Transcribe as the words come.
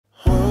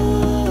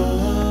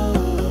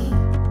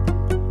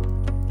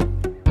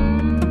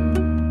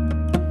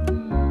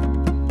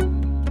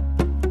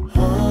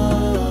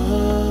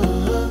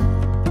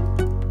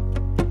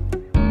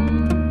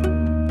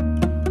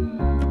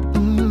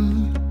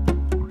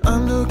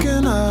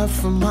out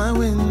from my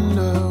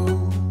window.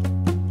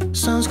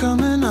 Sun's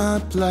coming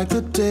up like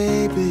the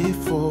day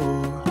before.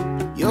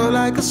 You're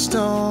like a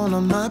stone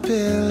on my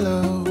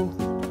pillow.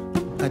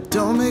 I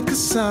don't make a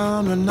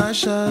sound when I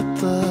shut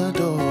the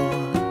door.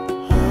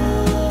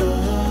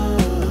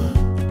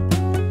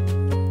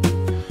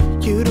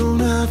 You don't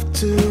have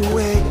to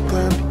wake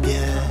up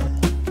yet.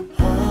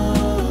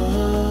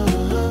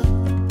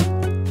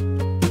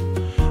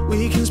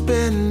 We can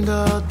spend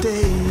all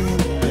day in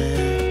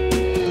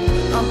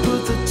bed. I'll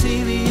put the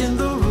TV in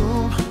the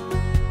room.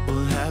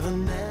 We'll have a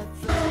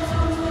Netflix,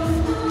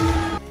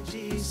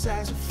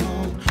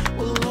 saxophone.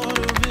 We'll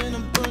order in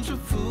a bunch of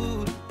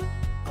food.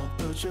 I'll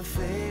put your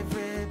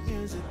favorite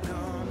music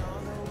on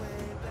the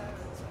way back.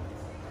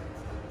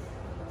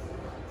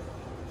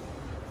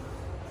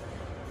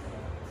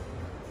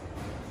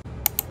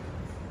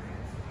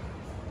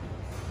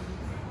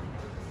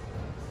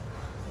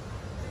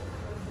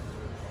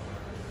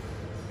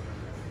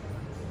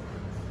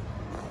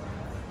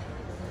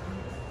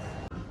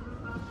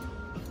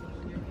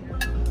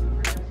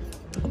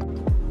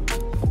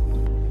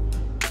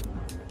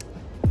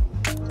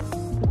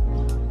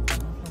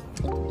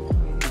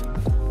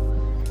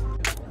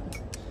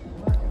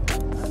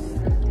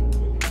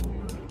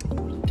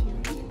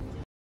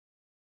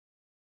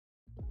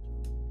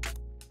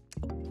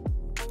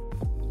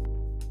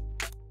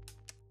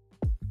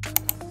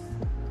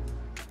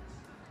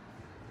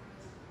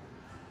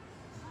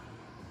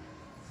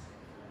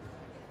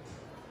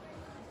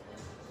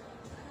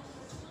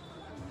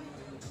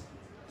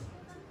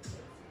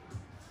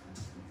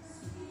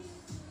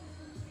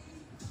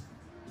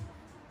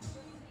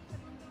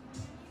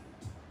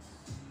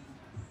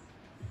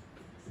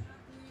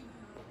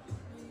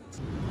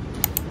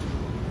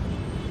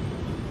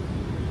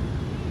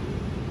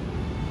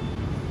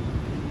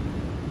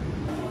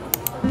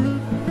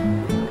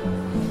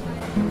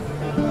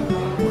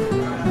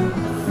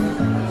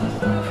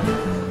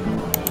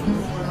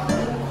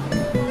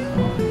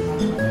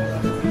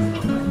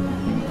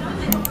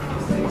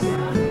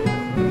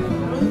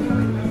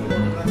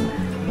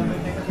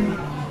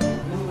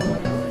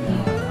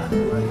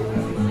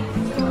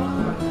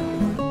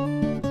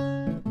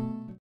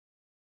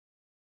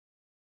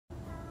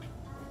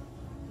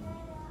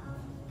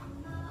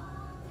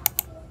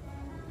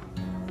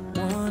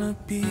 Wanna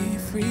be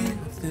free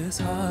of this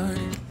heart,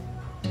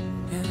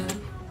 yeah.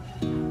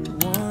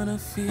 Wanna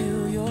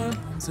feel your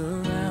arms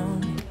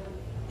around me.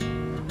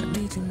 I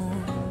need you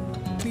more,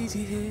 need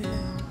you here,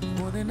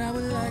 more than I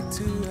would like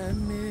to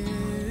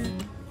admit.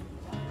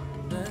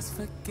 Let's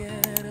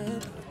forget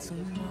about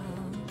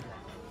tomorrow,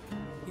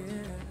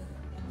 yeah.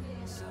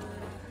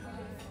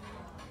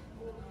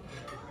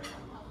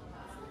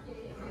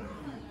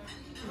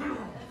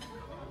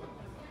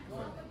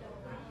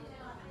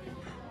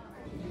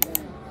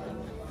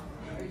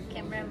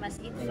 Camera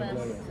must eat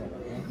first.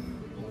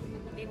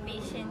 Be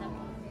patient.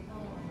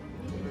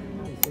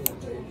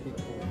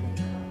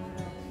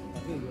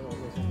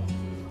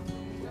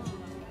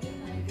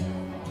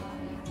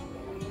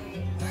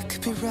 I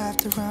could be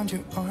wrapped around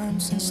your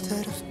arms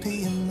instead of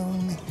being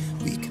lonely.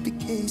 We could be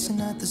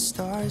gazing at the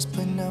stars,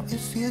 but now it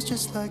feels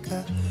just like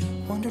I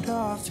wandered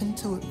off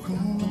into a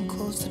room and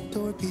closed the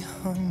door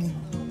behind me.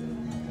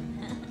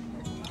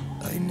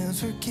 I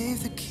never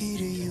gave the key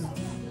to you,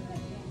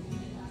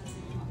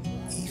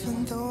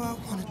 even though I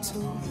wanted to.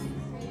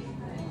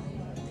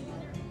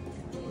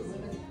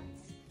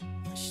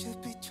 I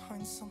should be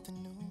trying something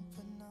new,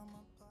 but now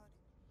my body.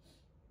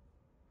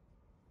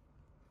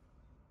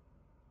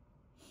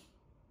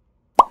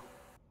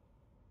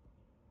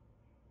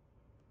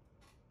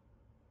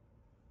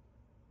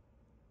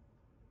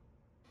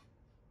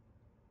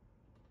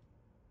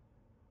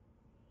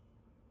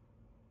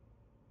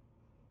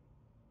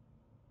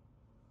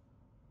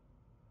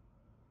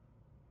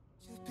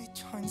 Should be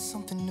trying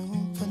something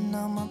new, but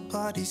now my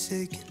body's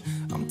aching.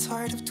 I'm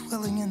tired of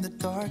dwelling in the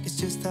dark, it's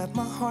just that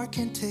my heart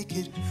can't take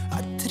it.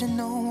 I didn't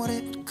know what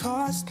it would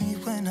cost me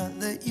when I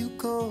let you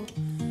go.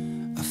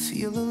 I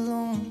feel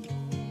alone,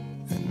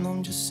 and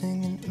I'm just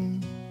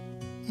singing,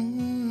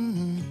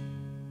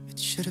 It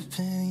should have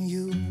been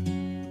you.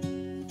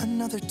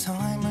 Another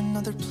time,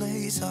 another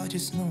place, I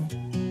just know.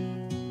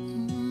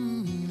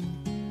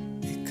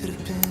 It could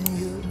have been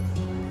you.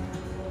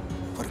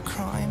 What a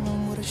crime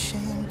and what a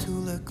shame to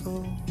let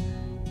go.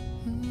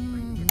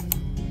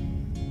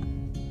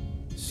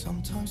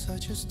 Sometimes I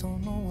just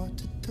don't know what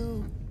to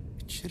do.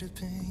 It should have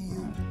been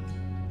you.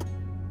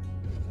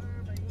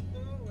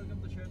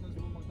 Welcome to Sheraton.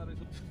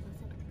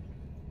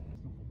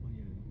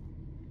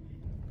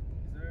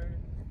 Sir,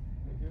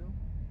 thank you.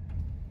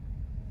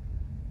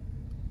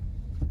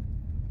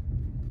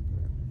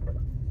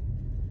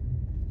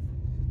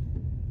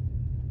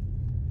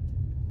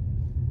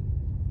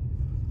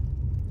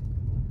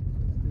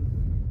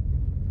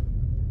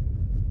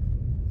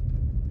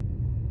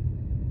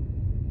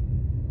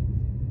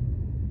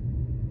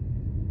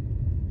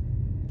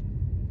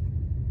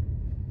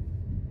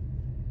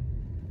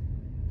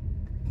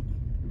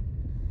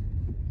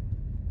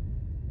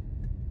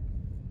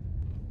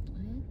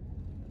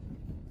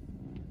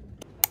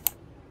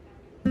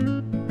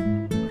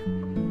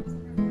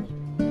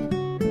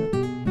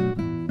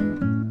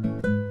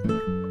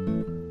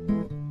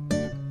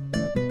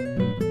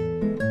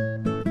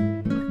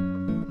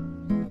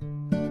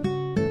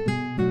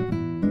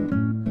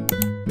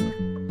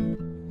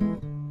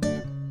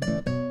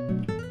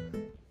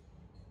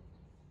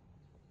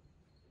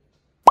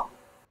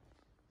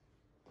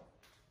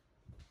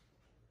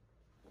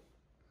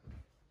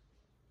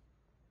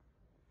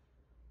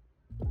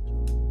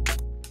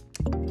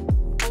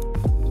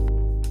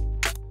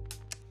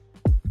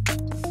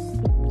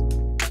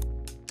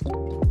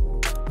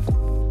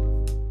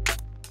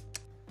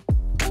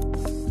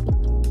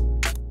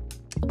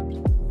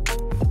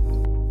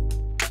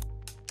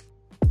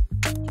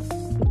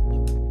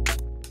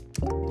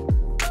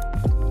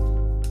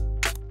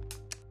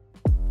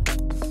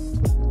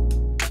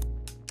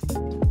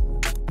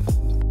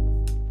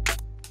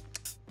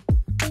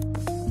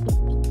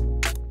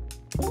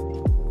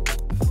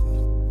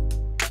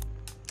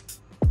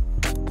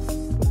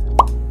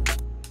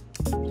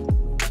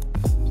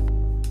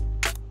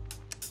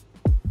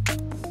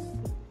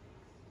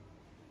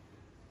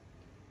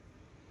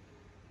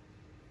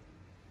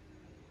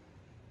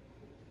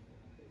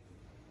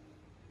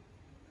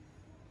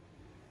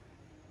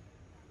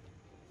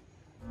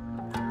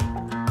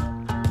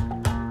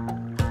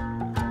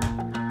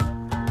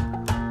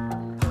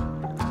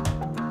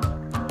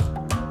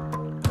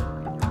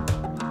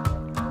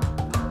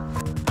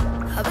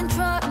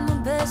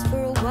 stressed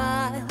for a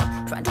while,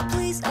 trying to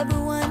please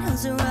everyone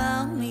who's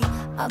around me.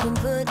 I've been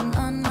putting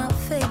on my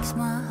fake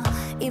smile,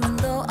 even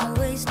though I'm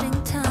wasting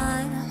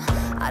time.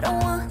 I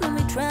don't wanna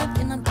be trapped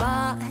in a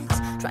box,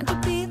 trying to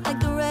be like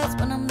the rest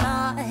but I'm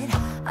not.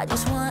 I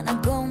just wanna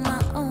go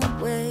my own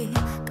way,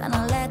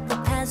 gonna let the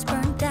past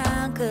burn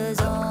down.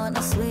 Cause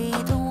honestly,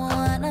 don't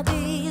wanna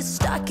be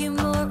stuck in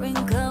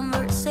boring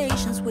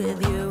conversations with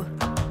you.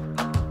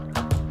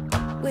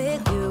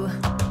 With you,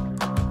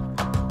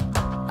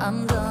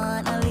 I'm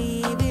gonna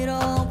leave it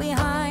all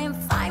behind,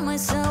 find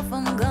myself,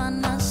 I'm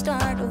gonna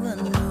start over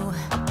new.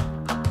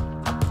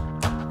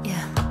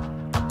 Yeah,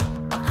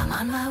 I'm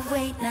on my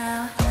way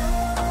now.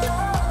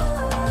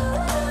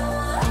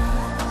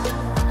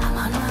 I'm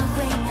on my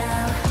way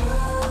now.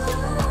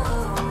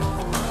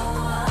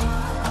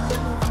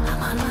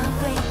 I'm on my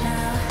way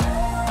now.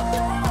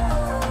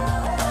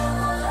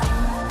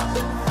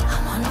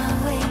 I'm on my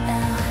way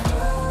now.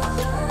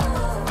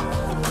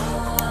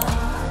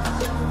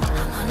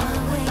 I'm on my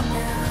way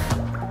now.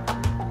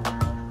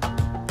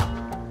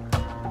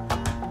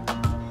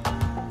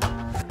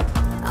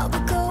 I'll be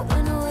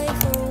going away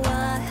for a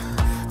while.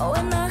 Oh,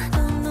 and I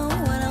don't know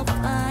what I'll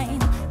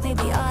find.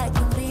 Maybe I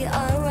can be a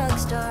rock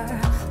star,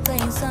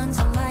 playing songs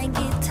on my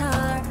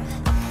guitar.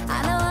 I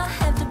know I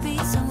have to be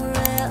somewhere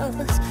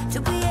else to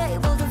be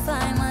able to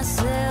find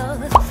myself.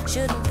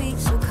 Shouldn't be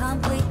so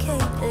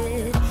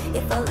complicated.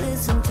 If I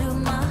listen to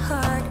my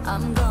heart,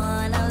 I'm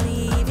gonna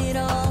leave it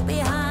all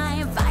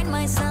behind, find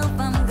myself,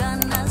 I'm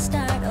gonna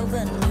start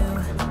over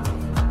new.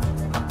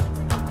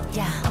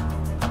 Yeah,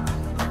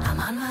 I'm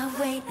on my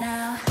way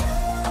now.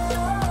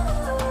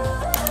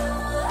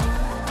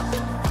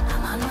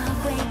 I'm on my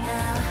way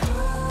now.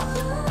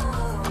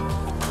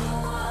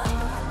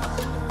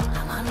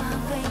 I'm on my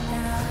way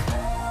now.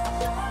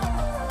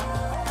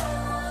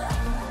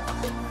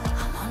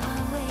 I'm on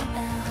my way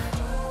now.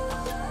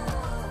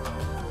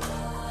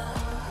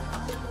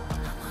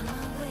 I'm on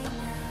my way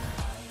now.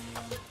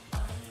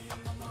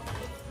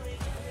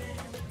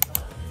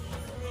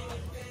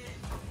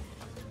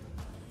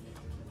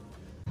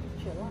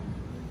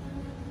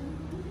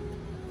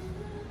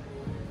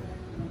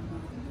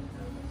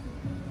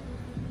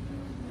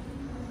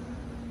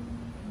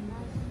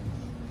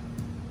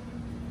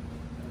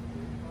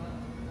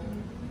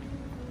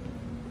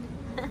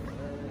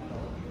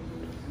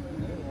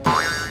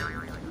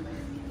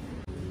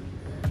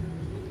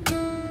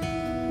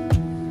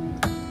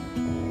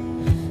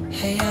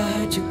 Hey, I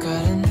heard you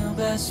got a new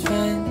best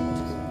friend.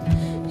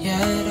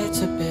 Yeah, it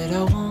hurts a bit,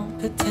 I won't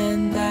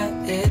pretend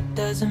that it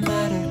doesn't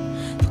matter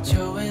that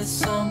you're with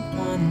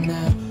someone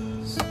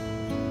else.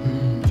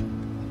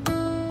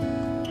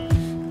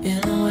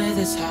 In a way,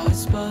 that's how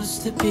it's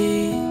supposed to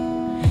be.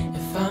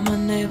 If I'm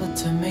unable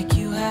to make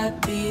you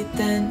happy,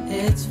 then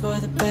it's for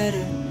the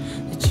better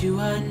that you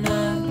are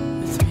not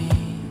with me.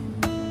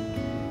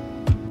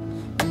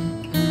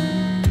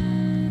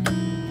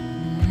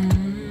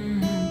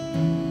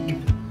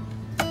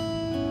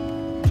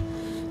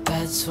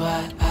 That's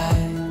why I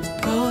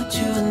wrote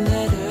you a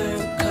letter,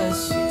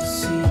 cause you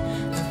see,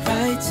 I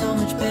write so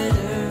much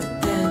better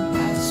than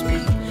I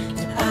speak.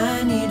 And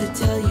I need to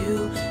tell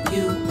you,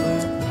 you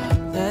were my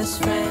best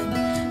friend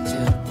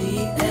till the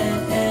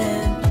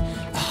end.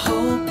 I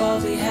hope I'll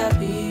be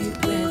happy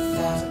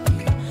without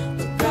you,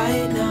 but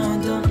right now I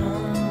don't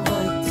know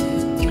what to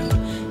do.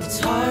 It's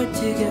hard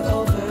to get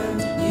over,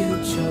 you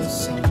chose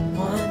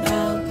someone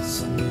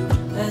else, a new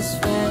best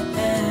friend.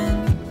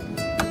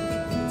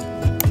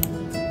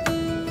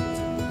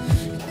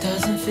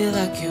 Doesn't feel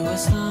like it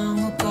was long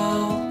ago.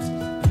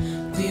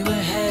 We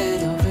were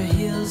head over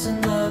heels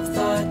in love,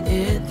 thought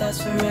it'd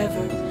last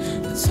forever,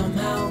 but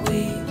somehow we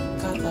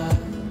got lost.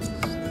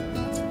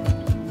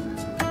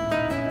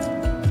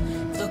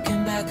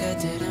 Looking back, I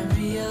didn't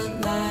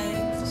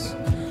realize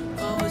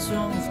what was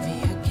wrong with me.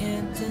 I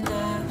can't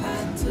deny I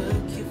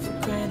took you for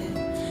granted.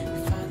 You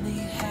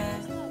finally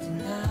had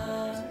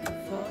enough.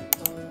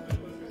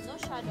 No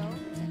shadow.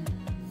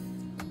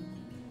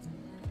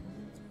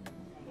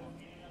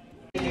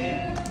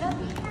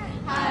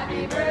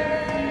 Happy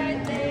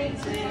birthday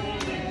to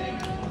you.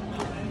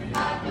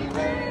 Happy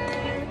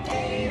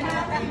birthday,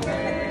 happy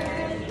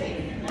birthday,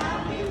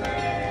 happy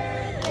birthday.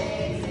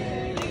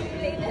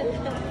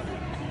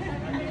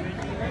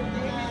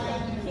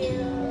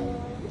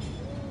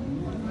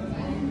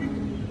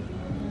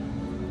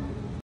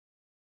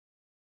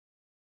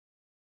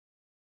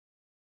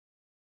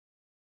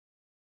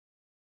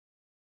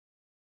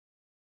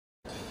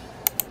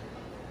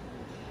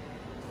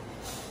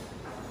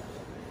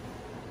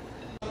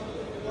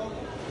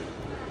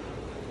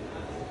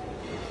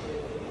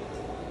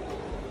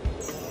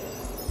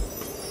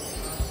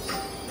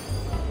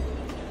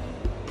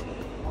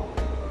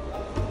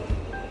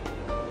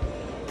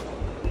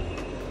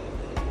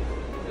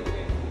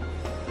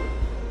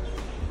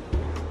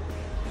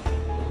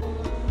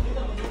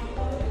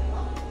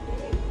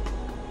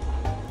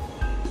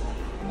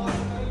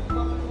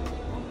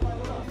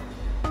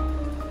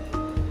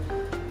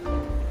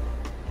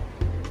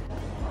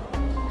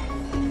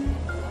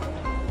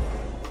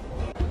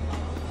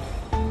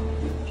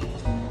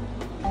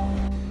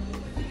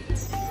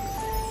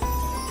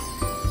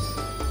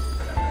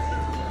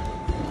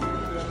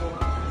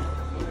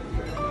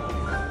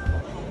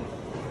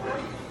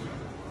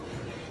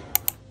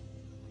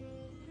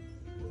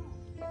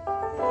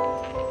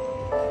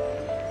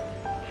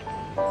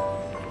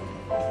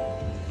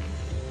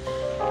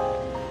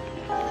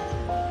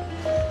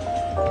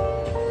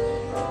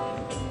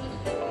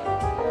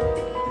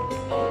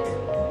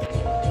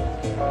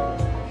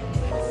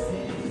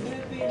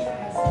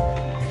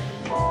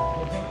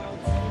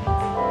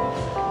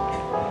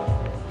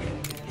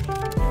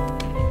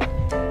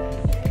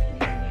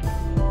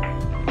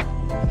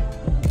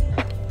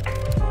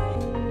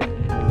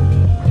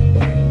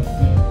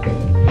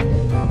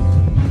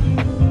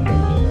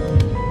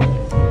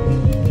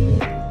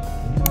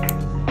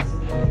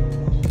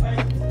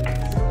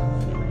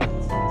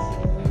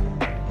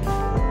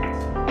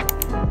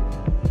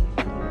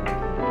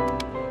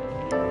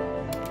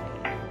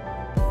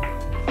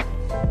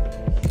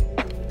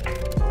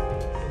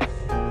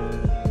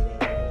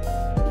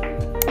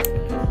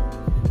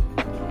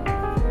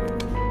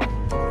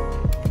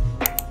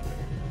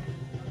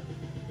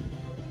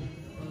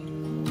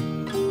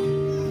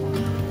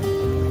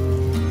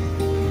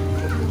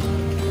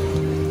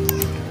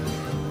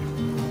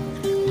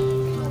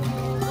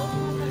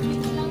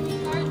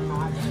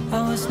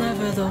 was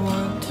never the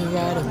one to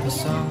write up a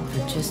song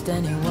for just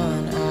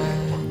anyone.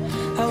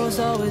 I was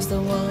always the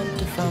one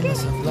to find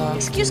myself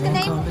lost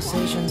in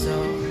conversations.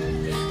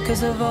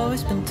 Cause I've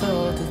always been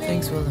told that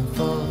things will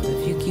unfold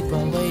if you keep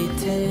on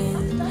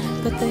waiting.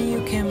 But then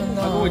you came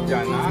along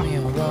and proved me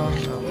all wrong.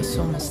 I was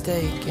so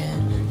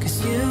mistaken.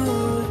 Cause you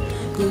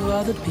glue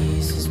all the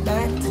pieces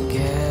back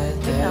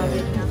together.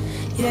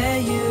 Yeah,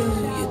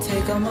 you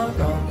take all my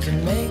wrongs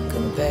and make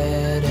them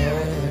better.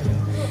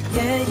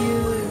 Yeah,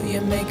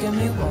 you're making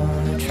me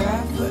wanna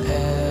try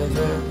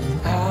forever.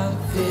 And I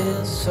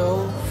feel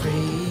so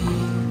free,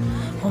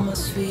 oh my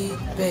sweet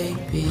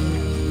baby.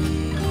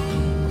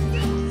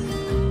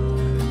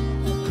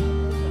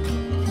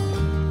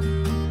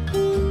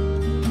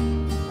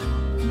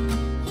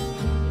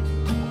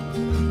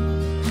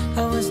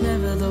 I was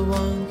never the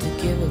one to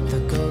give up the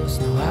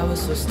ghost. No, I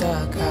was so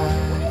stuck.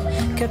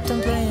 I kept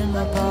on playing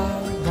my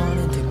part,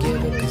 wanting to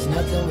give it cause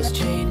nothing was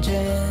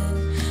changing.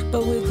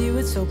 But with you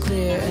it's so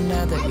clear, and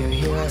now that you're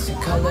here I see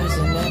colors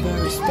in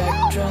every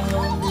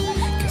spectrum.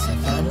 Guess I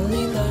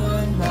finally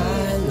learned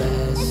my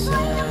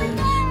lesson.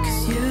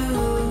 Cause you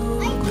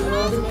glue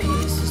all the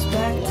pieces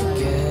back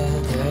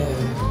together.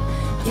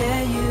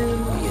 Yeah,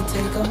 you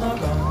take all my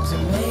wrongs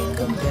and make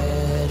them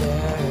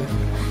better.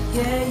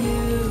 Yeah,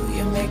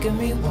 you're making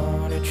me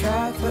wanna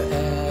try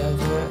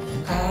forever.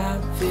 And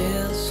I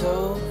feel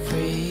so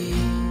free,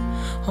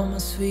 oh my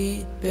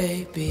sweet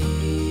baby.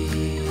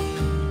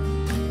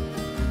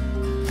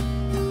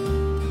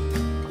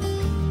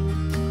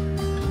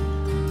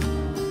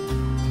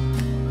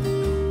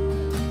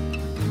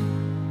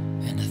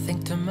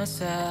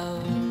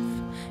 Myself,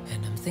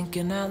 and I'm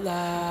thinking out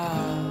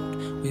loud,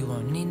 we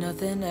won't need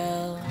nothing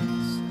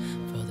else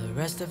for the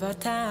rest of our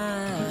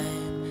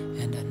time.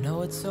 And I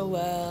know it so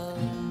well,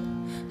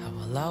 I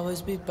will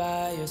always be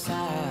by your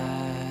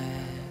side.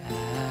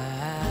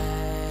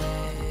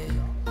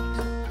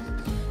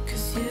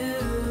 Cause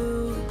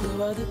you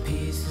glue all the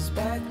pieces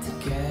back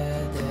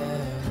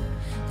together.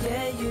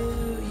 Yeah,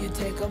 you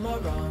take all my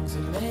wrongs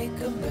and make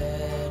them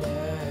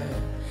better.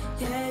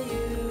 Yeah,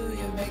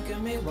 you're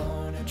making me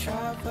wanna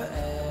try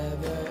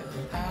forever.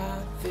 And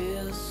I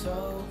feel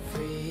so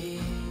free,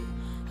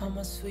 oh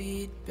my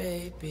sweet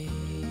baby.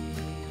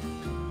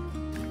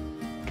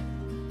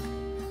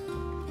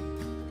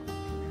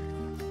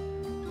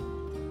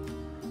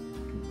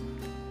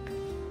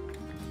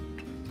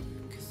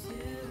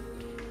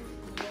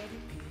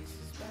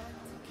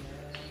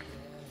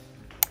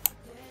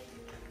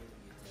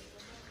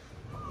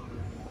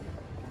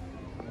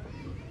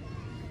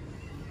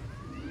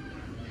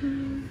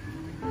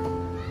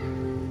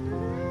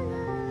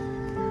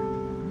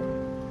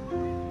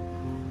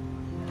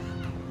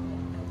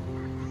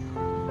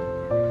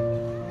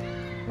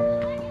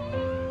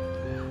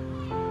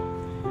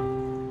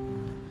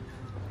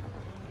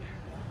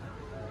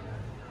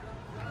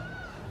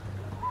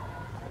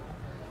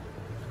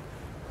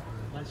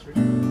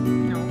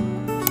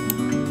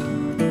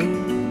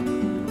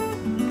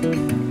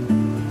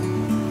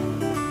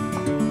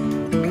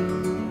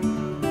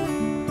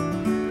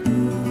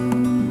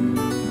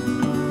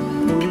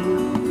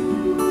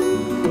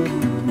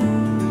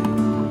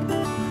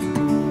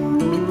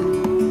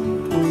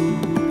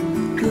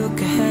 Look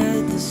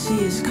ahead, the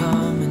sea is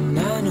calm, and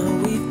I know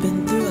we've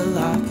been through a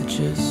lot, but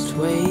just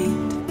wait.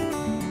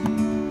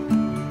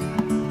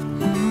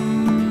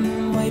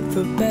 Wait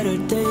for better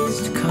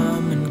days to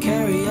come and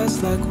carry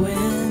us like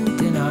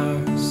wind in our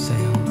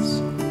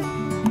sails.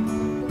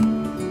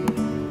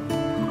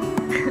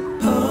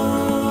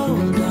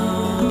 Hold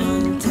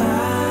on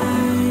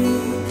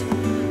tight,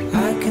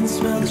 I can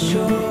smell the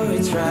shore,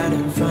 it's right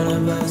in front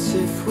of us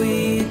if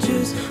we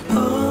just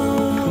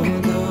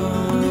hold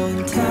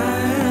on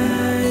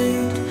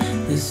tight.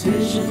 This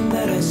vision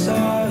that I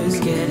saw is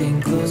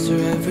getting closer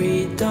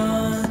every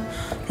dawn.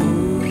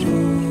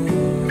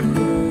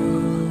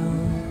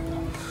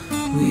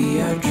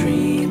 We are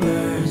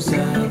dreamers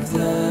of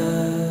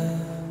the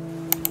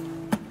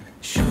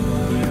shore.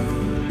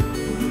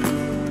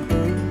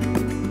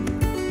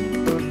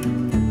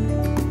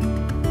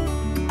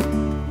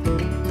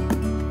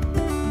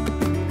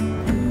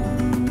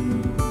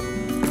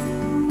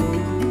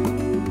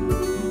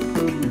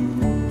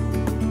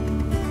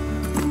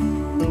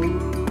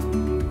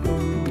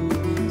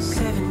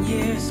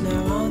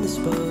 Now on this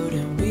boat,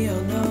 and we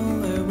all know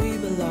where we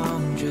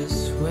belong.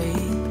 Just wait.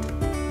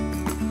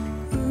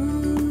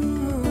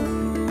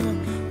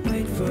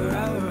 Wait for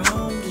our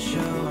home to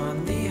show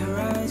on the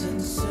horizon.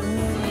 Soon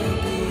we'll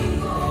be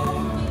there.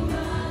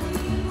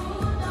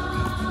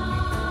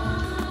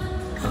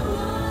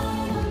 Hold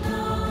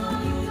on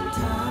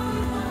tight,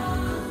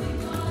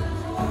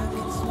 I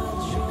can smell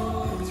the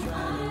shore, it's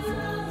right in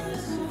front of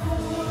us.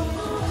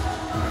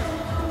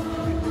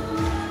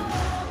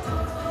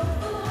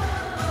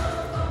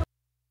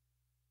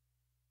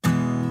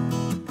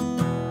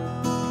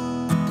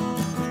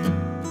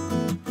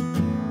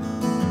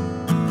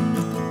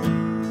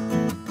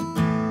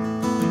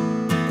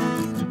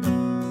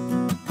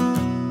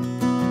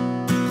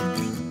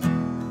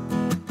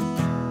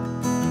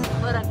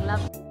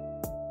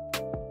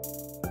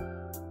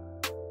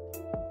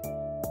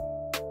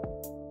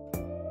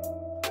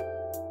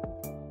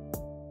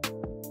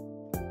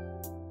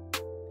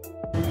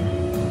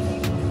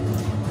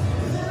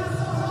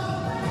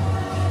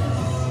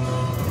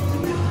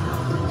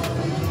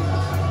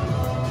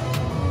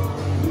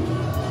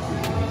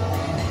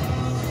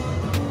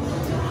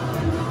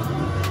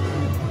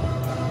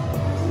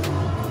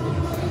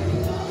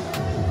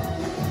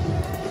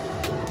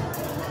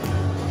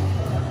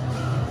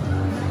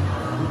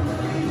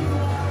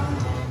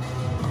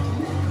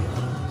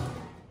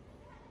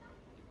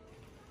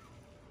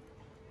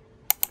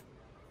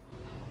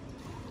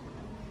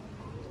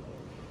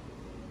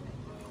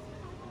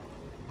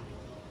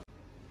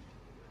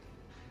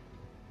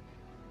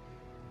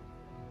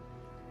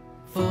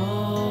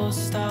 full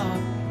stop.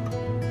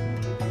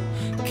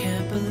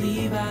 Can't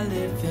believe I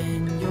live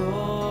in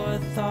your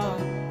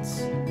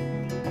thoughts.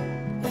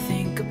 I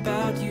think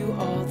about you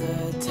all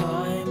the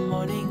time,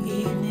 morning,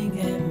 evening,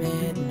 and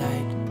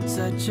midnight.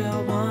 Such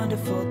a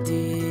wonderful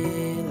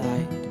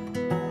delight.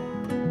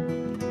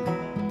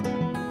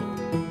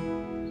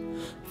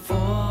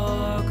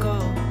 Forgo,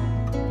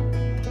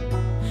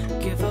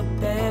 give up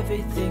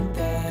everything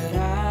that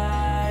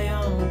I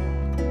own.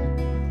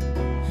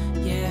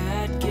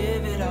 Yeah, I'd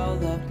give it all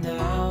up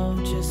now,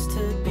 just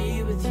to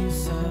be with you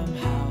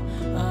somehow.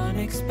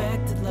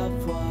 Unexpected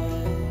love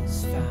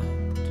was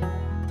found.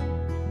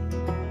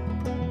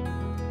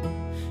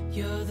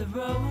 You're the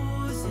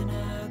rose in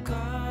a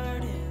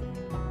garden,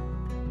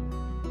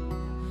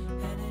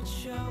 and it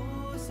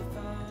shows if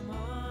I'm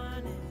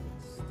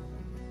honest.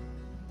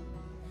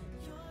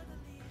 You're the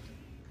leaf.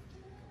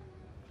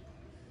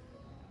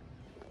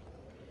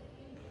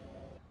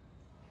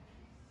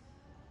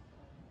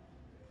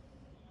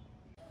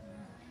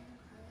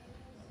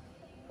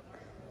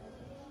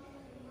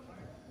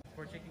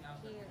 For checking out.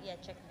 Here, yeah,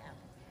 checking out.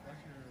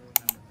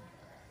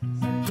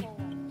 What's your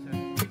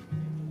number?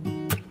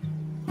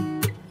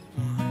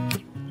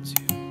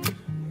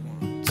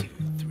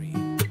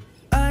 741.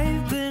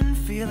 I've been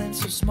feeling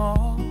so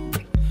small.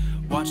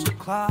 Watch the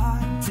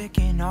clock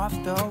ticking off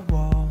the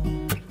wall.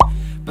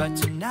 But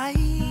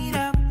tonight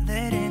I'm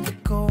letting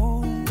it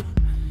go.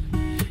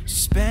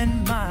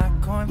 Spend my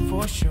coin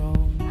for sure.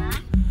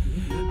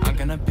 I'm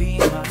gonna be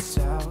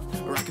myself.